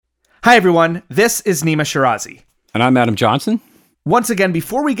Hi, everyone. This is Nima Shirazi. And I'm Adam Johnson. Once again,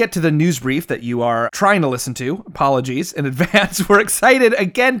 before we get to the news brief that you are trying to listen to, apologies in advance, we're excited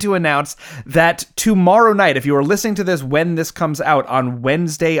again to announce that tomorrow night, if you are listening to this when this comes out on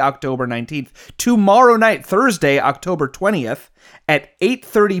Wednesday, October 19th, tomorrow night, Thursday, October 20th, at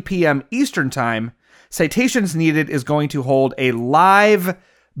 8:30 p.m. Eastern Time, Citations Needed is going to hold a live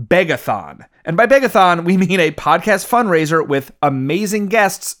Begathon. And by Begathon, we mean a podcast fundraiser with amazing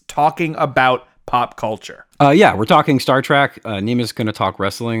guests talking about pop culture. We're talking Star Trek. Nima's going to talk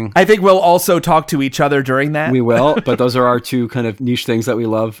wrestling. I think we'll also talk to each other during that. We will, but those are our two kind of niche things that we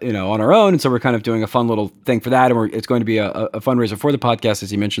love, on our own. And so we're kind of doing a fun little thing for that. And it's going to be a fundraiser for the podcast,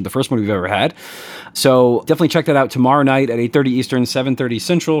 as you mentioned, the first one we've ever had. So definitely check that out tomorrow night at 8:30 Eastern, 7:30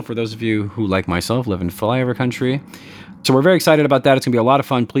 Central, for those of you who, like myself, live in flyover country. So we're very excited about that. It's going to be a lot of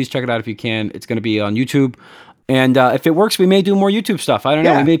fun. Please check it out if you can. It's going to be on YouTube. And if it works, we may do more YouTube stuff. I don't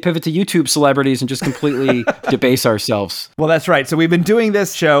know. We may pivot to YouTube celebrities and just completely debase ourselves. Well, that's right. So we've been doing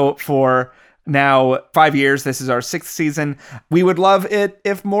this show for now 5 years. This is our 6th season. We would love it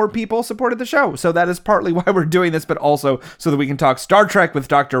if more people supported the show. So that is partly why we're doing this, but also so that we can talk Star Trek with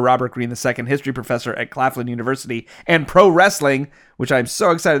Dr. Robert Green II, history professor at Claflin University, and pro wrestling, which I'm so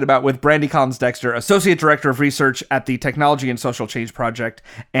excited about, with Brandy Collins-Dexter, associate director of research at the Technology and Social Change Project,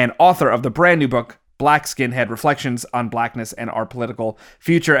 and author of the brand new book, Black Skinhead: Reflections on Blackness and Our Political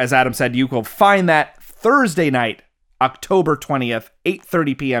Future. As Adam said, you will find that Thursday night, October 20th,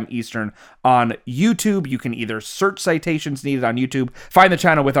 8:30 p.m. Eastern on YouTube. You can either search Citations Needed on YouTube, find the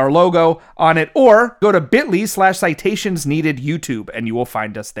channel with our logo on it, or go to bit.ly/Citations Needed YouTube, and you will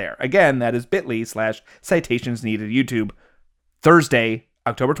find us there. Again, that is bit.ly/Citations Needed YouTube. Thursday,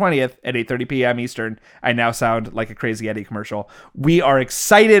 October 20th at 8:30 p.m. Eastern. I now sound like a Crazy Eddie commercial. We are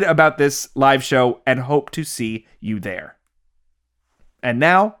excited about this live show and hope to see you there. And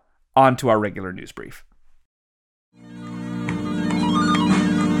now, on to our regular news brief.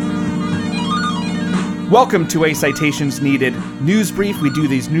 Welcome to a Citations Needed news brief. We do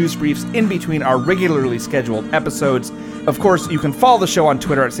these news briefs in between our regularly scheduled episodes. Of course, you can follow the show on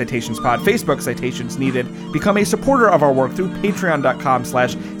Twitter at CitationsPod, Facebook, Citations Needed. Become a supporter of our work through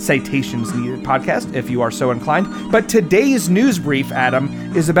patreon.com/Citations Needed podcast if you are so inclined. But today's news brief, Adam,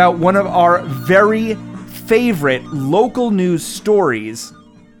 is about one of our very favorite local news stories,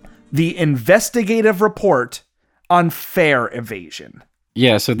 the investigative report on fare evasion.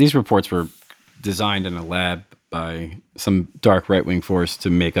 Yeah, so these reports were designed in a lab by some dark right-wing force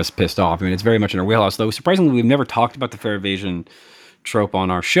to make us pissed off. I mean, it's very much in our wheelhouse, though surprisingly, we've never talked about the fare evasion trope on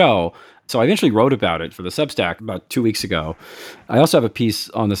our show. So I eventually wrote about it for the Substack about 2 weeks ago. I also have a piece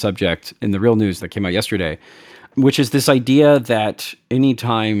on the subject in the Real News that came out yesterday, which is this idea that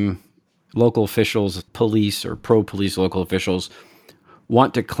anytime local officials, police or pro-police local officials,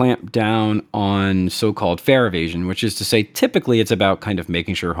 want to clamp down on so-called fare evasion, which is to say, typically it's about kind of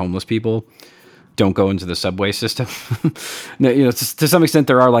making sure homeless people don't go into the subway system. To some extent,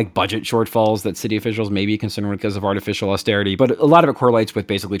 there are like budget shortfalls that city officials may be concerned with because of artificial austerity, but a lot of it correlates with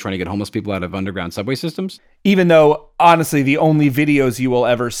basically trying to get homeless people out of underground subway systems. Even though, honestly, the only videos you will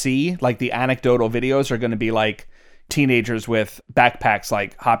ever see, like the anecdotal videos, are going to be like teenagers with backpacks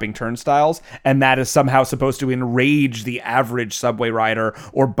like hopping turnstiles, and that is somehow supposed to enrage the average subway rider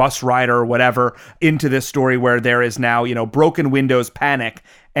or bus rider or whatever into this story where there is now, broken windows panic.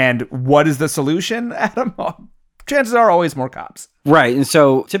 And what is the solution, Adam? Chances are always more cops. Right. And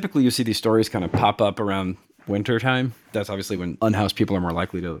so typically you see these stories kind of pop up around winter time. That's obviously when unhoused people are more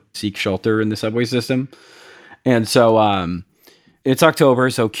likely to seek shelter in the subway system. And so it's October,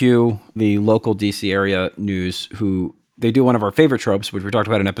 so cue the local DC area news, who they do one of our favorite tropes, which we talked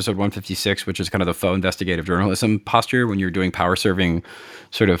about in episode 156, which is kind of the faux investigative journalism posture when you're doing power-serving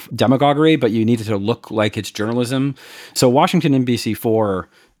sort of demagoguery, but you need it to look like it's journalism. So Washington NBC4,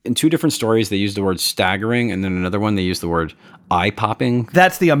 in 2 different stories, they use the word staggering, and then another one, they use the word eye-popping.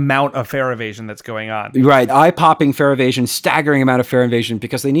 That's the amount of fare evasion that's going on. Right. Eye-popping fare evasion, staggering amount of fare evasion,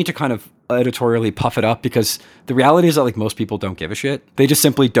 because they need to kind of editorially puff it up, because the reality is that like most people don't give a shit. They just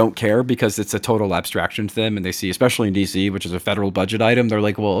simply don't care because it's a total abstraction to them. And they see, especially in DC, which is a federal budget item, they're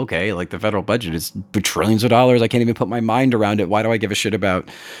like, well, okay, like the federal budget is trillions of dollars. I can't even put my mind around it. Why do I give a shit about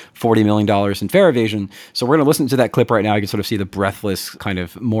 $40 million in fare evasion? So we're going to listen to that clip right now. You can sort of see the breathless kind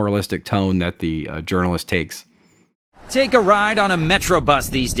of moralistic tone that the journalist takes. Take a ride on a Metro bus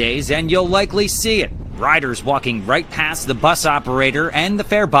these days and you'll likely see it. Riders walking right past the bus operator and the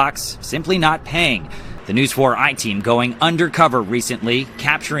fare box, simply not paying. The News 4 I-Team going undercover recently,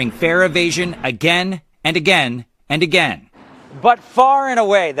 capturing fare evasion again and again and again. But far and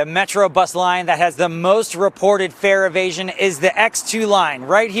away, the Metro bus line that has the most reported fare evasion is the X2 line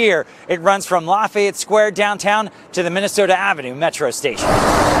right here. It runs from Lafayette Square downtown to the Minnesota Avenue Metro station.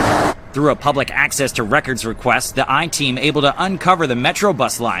 Through a public access to records request, the I-Team able to uncover the Metro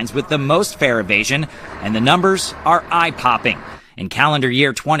bus lines with the most fare evasion, and the numbers are eye-popping. In calendar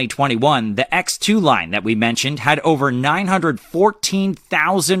year 2021, the X2 line that we mentioned had over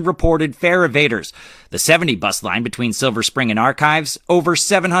 914,000 reported fare evaders. The 70 bus line between Silver Spring and Archives, over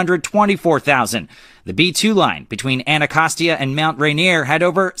 724,000. The B2 line between Anacostia and Mount Rainier had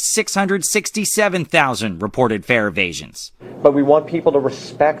over 667,000 reported fare evasions. But we want people to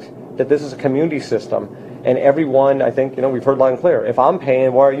respect that this is a community system. And everyone, I think, we've heard loud and clear. If I'm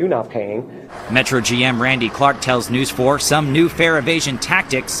paying, why are you not paying? Metro GM Randy Clark tells News 4 some new fare evasion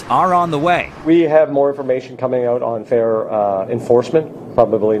tactics are on the way. We have more information coming out on fare enforcement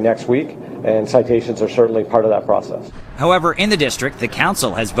probably next week, and citations are certainly part of that process. However, in the district, the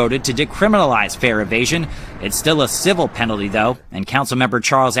council has voted to decriminalize fare evasion. It's still a civil penalty, though, and Councilmember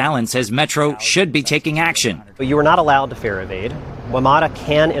Charles Allen says Metro should be taking action. But you are not allowed to fare evade. WMATA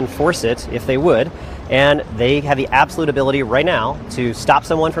can enforce it if they would. And they have the absolute ability right now to stop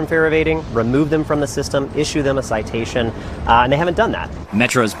someone from fare evading, remove them from the system, issue them a citation, and they haven't done that.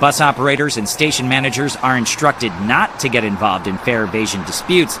 Metro's bus operators and station managers are instructed not to get involved in fare evasion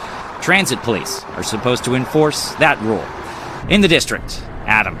disputes. Transit police are supposed to enforce that rule. In the district,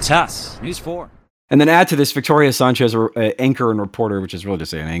 Adam Tuss, News 4. And then add to this, Victoria Sanchez, anchor and reporter, which is really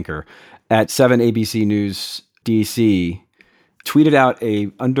just an anchor, at 7 ABC News DC, tweeted out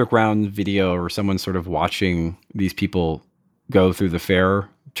a underground video or someone sort of watching these people go through the fare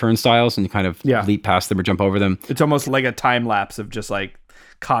turnstiles and kind of leap past them or jump over them. It's almost like a time lapse of just like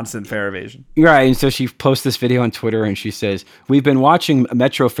constant fare evasion. Right. And so she posts this video on Twitter and she says, "We've been watching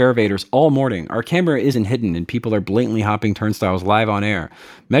Metro fare evaders all morning. Our camera isn't hidden and people are blatantly hopping turnstiles live on air.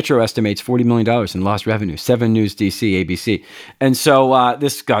 Metro estimates $40 million in lost revenue. 7 News DC, ABC." And so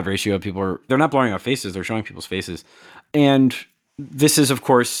this God ratio of people they're not blurring out faces. They're showing people's faces. And this is, of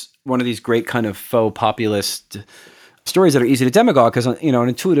course, one of these great kind of faux populist stories that are easy to demagogue because, an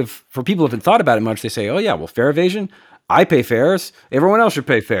intuitive, for people who haven't thought about it much, they say, oh, yeah, well, fare evasion, I pay fares. Everyone else should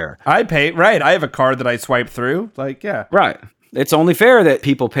pay fare. I pay, right. I have a card that I swipe through. Like, yeah. Right. It's only fair that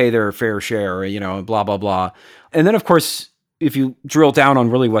people pay their fair share, blah, blah, blah. And then, of course, if you drill down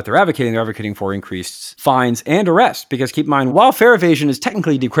on really what they're advocating for increased fines and arrests. Because keep in mind, while fare evasion is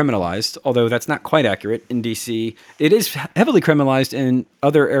technically decriminalized, although that's not quite accurate in DC, it is heavily criminalized in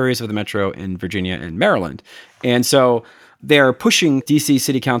other areas of the Metro in Virginia and Maryland. And so they're pushing DC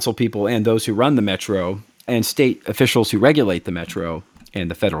City Council people and those who run the Metro and state officials who regulate the Metro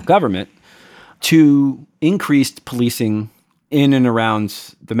and the federal government to increased policing in and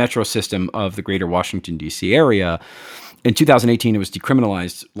around the Metro system of the greater Washington, D.C. area. In 2018, it was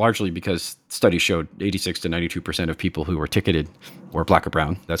decriminalized largely because studies showed 86 to 92% of people who were ticketed were black or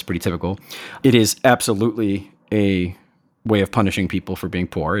brown. That's pretty typical. It is absolutely a way of punishing people for being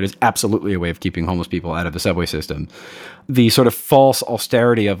poor. It is absolutely a way of keeping homeless people out of the subway system. The sort of false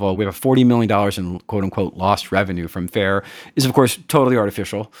austerity of, we have $40 million in quote unquote lost revenue from fare is, of course, totally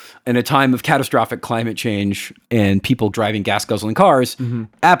artificial. In a time of catastrophic climate change and people driving gas guzzling cars,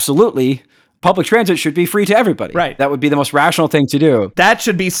 absolutely, public transit should be free to everybody. Right. That would be the most rational thing to do. That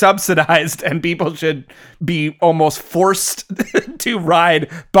should be subsidized and people should be almost forced to ride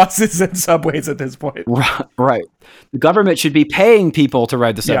buses and subways at this point. Right. The government should be paying people to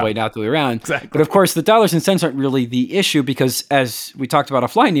ride the subway, not the other way around. Exactly. But of course, the dollars and cents aren't really the issue because, as we talked about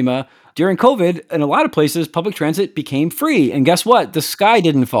offline, Nima, during COVID, in a lot of places, public transit became free. And guess what? The sky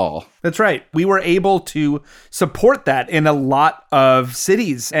didn't fall. That's right. We were able to support that in a lot of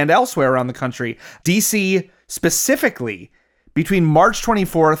cities and elsewhere around the country. DC specifically, between March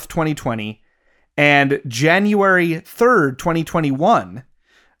 24th, 2020 and January 3rd, 2021,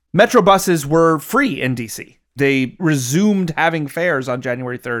 Metro buses were free in DC. They resumed having fares on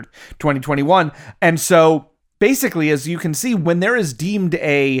January 3rd, 2021. And so basically, as you can see, when there is deemed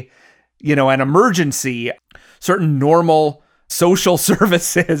an emergency, certain normal social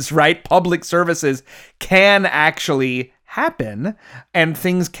services, right? Public services can actually happen and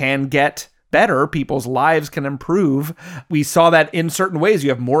things can get better. People's lives can improve. We saw that in certain ways.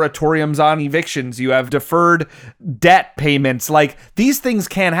 You have moratoriums on evictions. You have deferred debt payments. Like, these things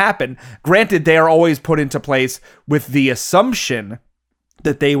can happen. Granted, they are always put into place with the assumption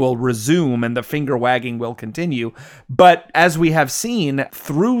that they will resume and the finger wagging will continue. But as we have seen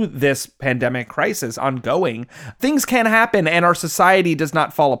through this pandemic crisis ongoing, things can happen and our society does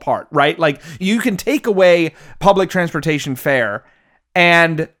not fall apart, right? Like, you can take away public transportation fare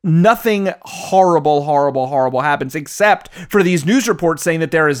and nothing horrible happens, except for these news reports saying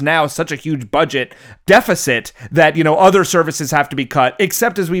that there is now such a huge budget deficit that, other services have to be cut,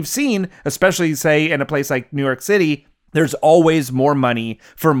 except as we've seen, especially say in a place like New York City, there's always more money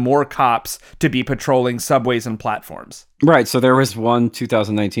for more cops to be patrolling subways and platforms. Right. So there was one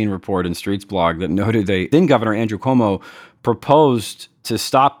 2019 report in Streets blog that noted then Governor Andrew Cuomo proposed to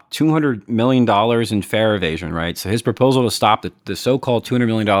stop $200 million in fare evasion, right? So his proposal to stop the so-called $200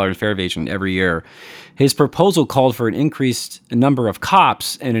 million in fare evasion every year, his proposal called for an increased number of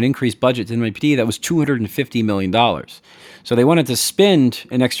cops and an increased budget to NYPD that was $250 million. So they wanted to spend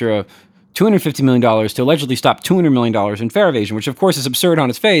an extra $250 million to allegedly stop $200 million in fare evasion, which of course is absurd on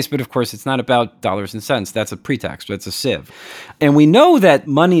its face, but of course it's not about dollars and cents. That's a pretext. That's a sieve. And we know that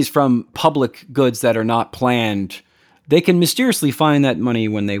monies from public goods that are not planned, they can mysteriously find that money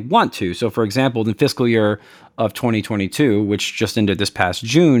when they want to. So for example, in the fiscal year of 2022, which just ended this past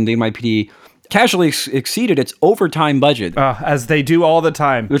June, the NYPD casually exceeded its overtime budget. As they do all the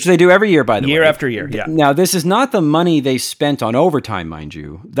time. Which they do every year, by the way. Year after year, yeah. Now, this is not the money they spent on overtime, mind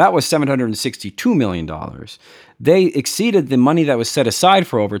you. That was $762 million. They exceeded the money that was set aside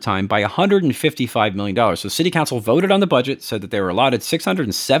for overtime by $155 million. So City Council voted on the budget, said that they were allotted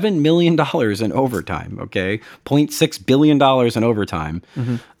 $607 million in overtime, okay? $0.6 billion in overtime.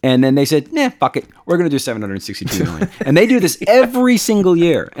 Mm-hmm. And then they said, fuck it. We're going to do $762 million. And they do this every single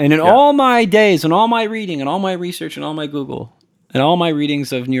year. And in all my days and all my reading and all my research and all my Google and all my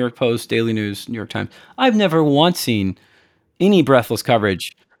readings of New York Post, Daily News, New York Times, I've never once seen any breathless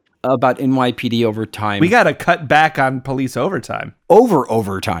coverage about NYPD overtime. We got to cut back on police overtime.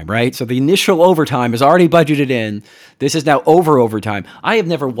 Overtime, right? So the initial overtime is already budgeted in. This is now overtime. I have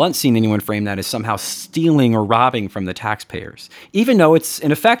never once seen anyone frame that as somehow stealing or robbing from the taxpayers, even though it's,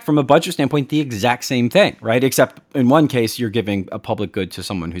 in effect, from a budget standpoint, the exact same thing, right? Except in one case, you're giving a public good to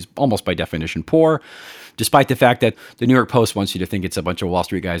someone who's almost by definition poor, despite the fact that the New York Post wants you to think it's a bunch of Wall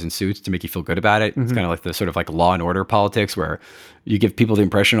Street guys in suits to make you feel good about it. Mm-hmm. It's kind of like the sort of like law and order politics where you give people the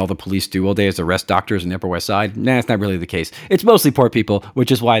impression all the police do all day is arrest doctors in the Upper West Side. Nah, it's not really the case. It's mostly poor people,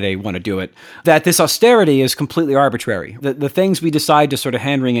 which is why they want to do it. That this austerity is completely arbitrary. The things we decide to sort of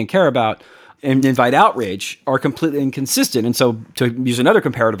hand-wring and care about and invite outrage are completely inconsistent. And so to use another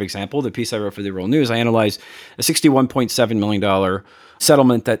comparative example, the piece I wrote for the Rural News, I analyzed a $61.7 million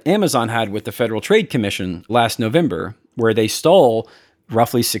settlement that Amazon had with the Federal Trade Commission last November, where they stole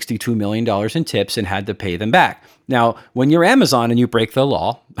roughly $62 million in tips and had to pay them back. Now, when you're Amazon and you break the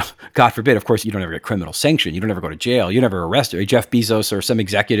law, God forbid, of course, you don't ever get criminal sanction. You don't ever go to jail. You never arrest Jeff Bezos or some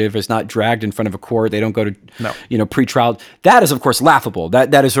executive is not dragged in front of a court. They don't go to, pre-trial. That is, of course, laughable.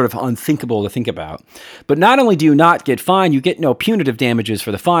 That is sort of unthinkable to think about. But not only do you not get fined, you get no punitive damages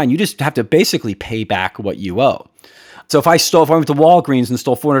for the fine. You just have to basically pay back what you owe. So if I went to Walgreens and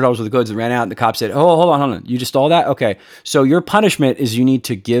stole $400 worth of goods and ran out and the cop said, hold on, you just stole that? Okay. So your punishment is you need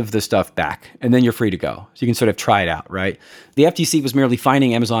to give the stuff back and then you're free to go. So you can sort of try it out, right? The FTC was merely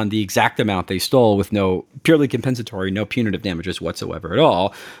fining Amazon the exact amount they stole with no purely compensatory, no punitive damages whatsoever at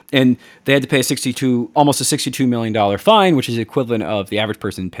all. And they had to pay almost a $62 million fine, which is the equivalent of the average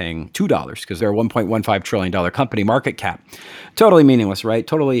person paying $2 because they're a $1.15 trillion company market cap. Totally meaningless, right?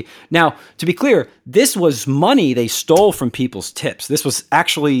 Totally. Now, to be clear, this was money they stole from people's tips. This was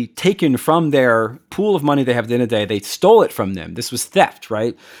actually taken from their pool of money they have at the end of the day. They stole it from them. This was theft,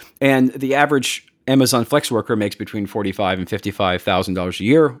 right? And the average Amazon flex worker makes between $45,000 and $55,000 a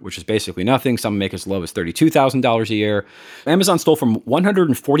year, which is basically nothing. Some make as low as $32,000 a year. Amazon stole from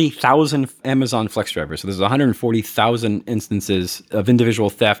 140,000 Amazon flex drivers. So there's 140,000 instances of individual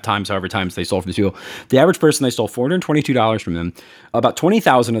theft times however times they stole from these people. The average person, they stole $422 from them. About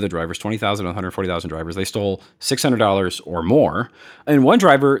 20,000 of the drivers, 20,000 to 140,000 drivers, they stole $600 or more. And one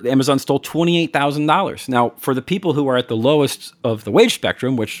driver, Amazon stole $28,000. Now, for the people who are at the lowest of the wage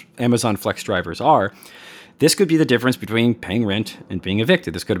spectrum, which Amazon flex drivers are, this could be the difference between paying rent and being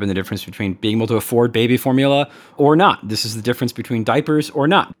evicted. This could have been the difference between being able to afford baby formula or not. This is the difference between diapers or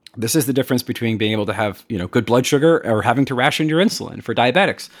not. This is the difference between being able to have, good blood sugar or having to ration your insulin for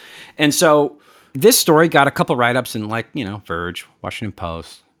diabetics. And so this story got a couple write-ups in Verge, Washington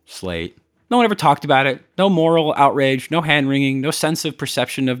Post, Slate. No one ever talked about it. No moral outrage, no hand-wringing, no sense of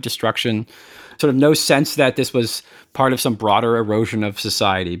perception of destruction, sort of no sense that this was part of some broader erosion of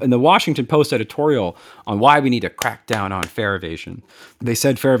society. In the Washington Post editorial on why we need to crack down on fare evasion, they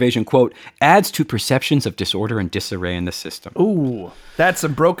said fare evasion, quote, adds to perceptions of disorder and disarray in the system. Ooh, that's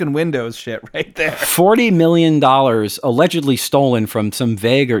some broken windows shit right there. $40 million allegedly stolen from some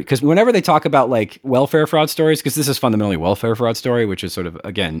vague, because whenever they talk about like welfare fraud stories, because this is fundamentally a welfare fraud story, which is sort of,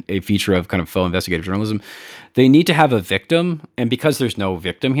 again, a feature of kind of faux investigative journalism, they need to have a victim. And because there's no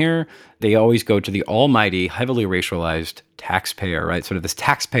victim here, they always go to the almighty, heavily racialized taxpayer, right? Sort of this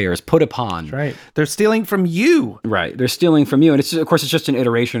taxpayer is put upon. That's right. They're stealing from you. Right. They're stealing from you. And it's, of course, it's just an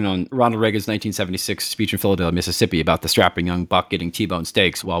iteration on Ronald Reagan's 1976 speech in Philadelphia, Mississippi about the strapping young buck getting T-bone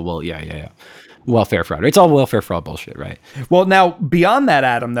steaks while, welfare fraud. It's all welfare fraud bullshit, right? Well, now, beyond that,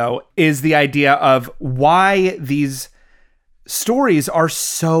 Adam, though, is the idea of why these stories are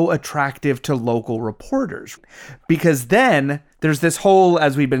so attractive to local reporters. Because then there's this whole,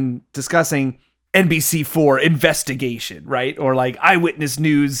 as we've been discussing, NBC4 investigation, right? Or like Eyewitness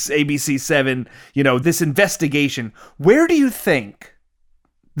News, ABC7, this investigation. Where do you think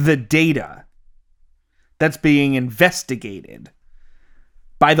the data that's being investigated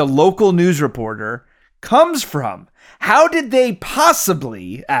by the local news reporter comes from? How did they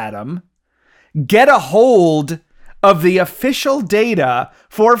possibly, Adam, get a hold of the official data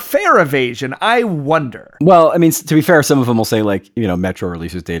for fare evasion? I wonder. Well, I mean, to be fair, some of them will say like, Metro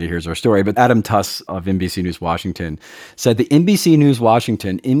releases data, here's our story. But Adam Tuss of NBC News Washington said the NBC News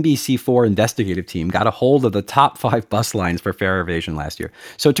Washington NBC4 investigative team got a hold of the top 5 bus lines for fare evasion last year.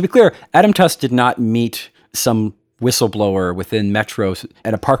 So to be clear, Adam Tuss did not meet some whistleblower within Metro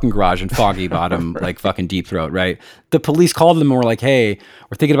at a parking garage in Foggy Bottom, right. Like fucking Deep Throat, right? The police called them and were like, hey,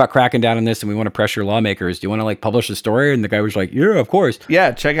 we're thinking about cracking down on this and we want to pressure lawmakers. Do you want to like publish the story? And the guy was like, yeah, of course.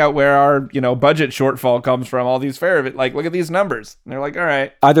 Yeah, check out where our, budget shortfall comes from, all these fare, like, look at these numbers. And they're like, all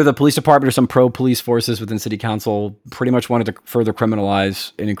right. Either the police department or some pro-police forces within city council pretty much wanted to further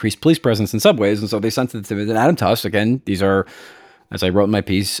criminalize and increase police presence in subways. And so they sent it to them. And Adam Tuss, again, these are, as I wrote in my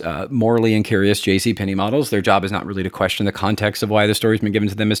piece, morally incurious JCPenney models. Their job is not really to question the context of why the story's been given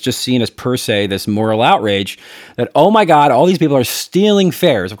to them. It's just seen as per se this moral outrage that, oh my God, all these people are stealing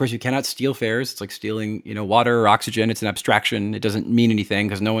fares. Of course, you cannot steal fares. It's like stealing, water or oxygen. It's an abstraction. It doesn't mean anything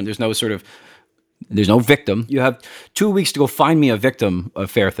because there's no victim. You have 2 weeks to go find me a victim of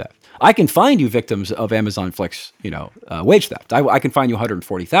fare theft. I can find you victims of Amazon Flex, wage theft. I can find you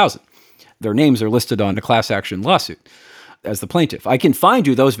 140,000. Their names are listed on a class action lawsuit as the plaintiff. I can find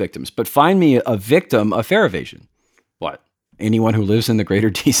you those victims, but find me a victim of fare evasion. What? Anyone who lives in the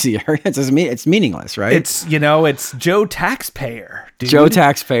greater DC area? It's meaningless, right? It's Joe Taxpayer, dude. Joe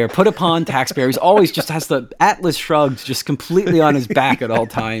Taxpayer, put upon taxpayer. He's always just has the Atlas shrugged just completely on his back at all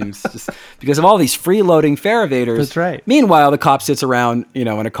times, just because of all these freeloading fare evaders. That's right. Meanwhile, the cop sits around, in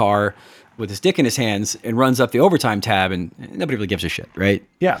a car with his dick in his hands and runs up the overtime tab and nobody really gives a shit, right?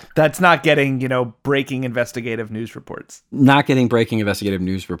 Yeah, that's not getting, breaking investigative news reports. Not getting breaking investigative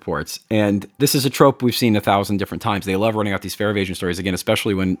news reports. And this is a trope we've seen 1,000 different times. They love running out these fare evasion stories, again,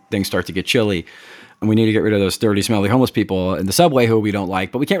 especially when things start to get chilly. And we need to get rid of those dirty, smelly homeless people in the subway who we don't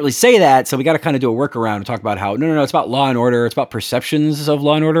like. But we can't really say that, so we got to kind of do a workaround and talk about how, no, it's about law and order. It's about perceptions of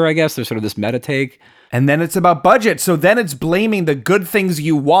law and order, I guess. There's sort of this meta take. And then it's about budget. So then it's blaming the good things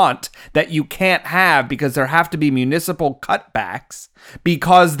you want that you can't have because there have to be municipal cutbacks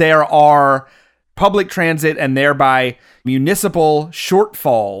because there are public transit and thereby municipal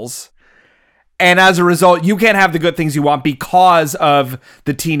shortfalls. And as a result, you can't have the good things you want because of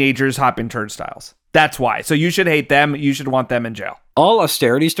the teenagers hopping turnstiles. That's why. So you should hate them. You should want them in jail. All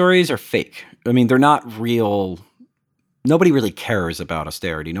austerity stories are fake. I mean, they're not real. Nobody really cares about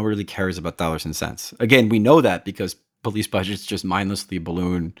austerity. Nobody really cares about dollars and cents. Again, we know that because police budgets just mindlessly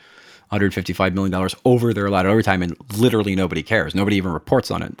balloon $155 million over their allotted overtime, and literally nobody cares. Nobody even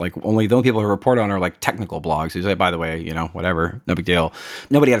reports on it. Like, only the only people who report on are like technical blogs who say, by the way, whatever, no big deal.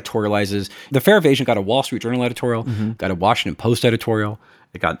 Nobody editorializes. The fare evasion got a Wall Street Journal editorial, got a Washington Post editorial.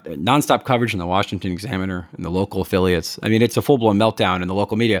 It got nonstop coverage in the Washington Examiner and the local affiliates. I mean, it's a full-blown meltdown in the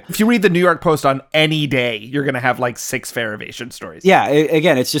local media. If you read the New York Post on any day, you're going to have like 6 fare evasion stories. Yeah,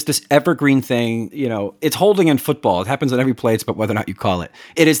 again, it's just this evergreen thing. It's holding in football. It happens on every play. It's about whether or not you call it.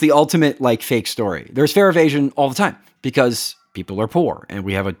 It is the ultimate like fake story. There's fare evasion all the time because people are poor and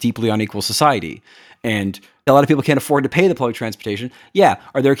we have a deeply unequal society. And A lot of people can't afford to pay the public transportation. Yeah.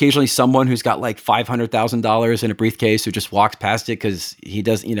 Are there occasionally someone who's got like $500,000 in a briefcase who just walks past it because he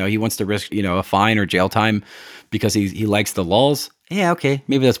does, he wants to risk, a fine or jail time because he likes the lulls? Yeah, okay,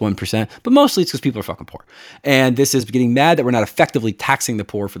 maybe that's 1%, but mostly it's because people are fucking poor. And this is getting mad that we're not effectively taxing the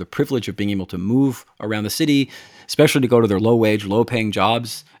poor for the privilege of being able to move around the city, especially to go to their low-wage, low-paying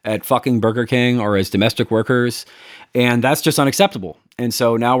jobs at fucking Burger King or as domestic workers. And that's just unacceptable. And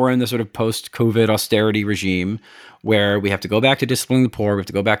so now we're in this sort of post-COVID austerity regime where we have to go back to disciplining the poor. We have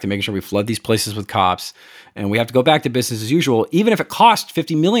to go back to making sure we flood these places with cops. And we have to go back to business as usual, even if it costs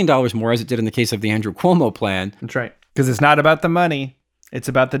 $50 million more, as it did in the case of the Andrew Cuomo plan. That's right. Because it's not about the money. It's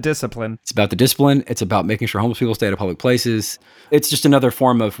about the discipline. It's about the discipline. It's about making sure homeless people stay out of public places. It's just another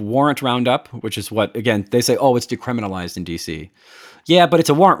form of warrant roundup, which is what, again, they say, it's decriminalized in DC. Yeah, but it's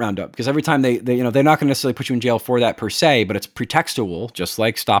a warrant roundup because every time they're not going to necessarily put you in jail for that per se, but it's pretextual, just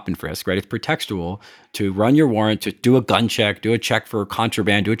like stop and frisk, right? It's pretextual to run your warrant, to do a gun check, do a check for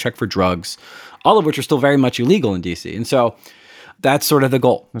contraband, do a check for drugs, all of which are still very much illegal in DC. And so that's sort of the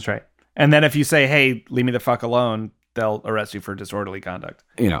goal. That's right. And then if you say, hey, leave me the fuck alone, they'll arrest you for disorderly conduct.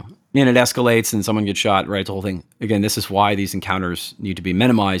 And it escalates and someone gets shot, right? The whole thing. Again, this is why these encounters need to be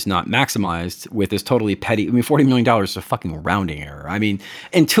minimized, not maximized with this totally petty. $40 million is a fucking rounding error.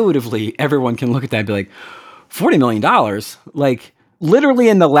 Intuitively, everyone can look at that and be like, $40 million? Like, literally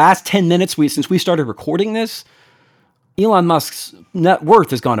in the last 10 minutes since we started recording this, Elon Musk's net worth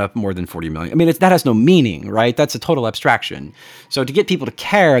has gone up more than 40 million. That has no meaning, right? That's a total abstraction. So to get people to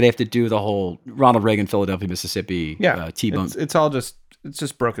care, they have to do the whole Ronald Reagan, Philadelphia, Mississippi T-bone. It's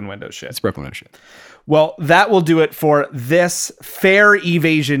just broken window shit. It's broken window shit. Well, that will do it for this Fair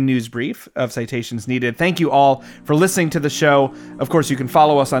Evasion news brief of Citations Needed. Thank you all for listening to the show. Of course, you can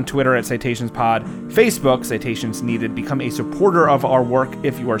follow us on Twitter at CitationsPod, Facebook, Citations Needed. Become a supporter of our work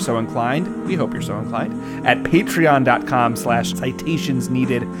if you are so inclined. We hope you're so inclined. At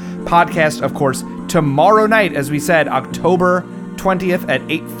patreon.com/CitationsNeeded. Podcast, of course, tomorrow night, as we said, October 20th at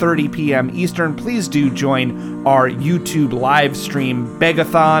 8:30 p.m. Eastern. Please do join our YouTube live stream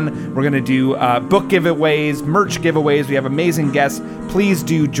Begathon. We're going to do book giveaways, merch giveaways. We have amazing guests. Please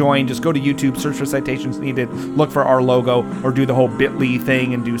do join. Just go to YouTube, search for Citations Needed, look for our logo, or do the whole bit.ly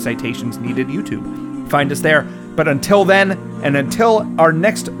thing and do Citations Needed YouTube. Find us there. But until then, and until our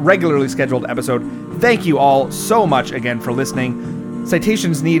next regularly scheduled episode, thank you all so much again for listening.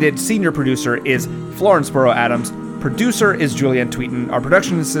 Citations Needed senior producer is Florence Burrow Adams. Producer is Julianne Tweeten. Our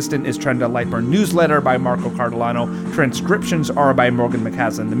production assistant is Trenda Lightburn. Newsletter by Marco Cardellano. Transcriptions are by Morgan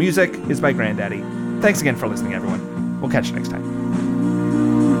McCaslin. The music is by Granddaddy. Thanks again for listening, everyone. We'll catch you next time.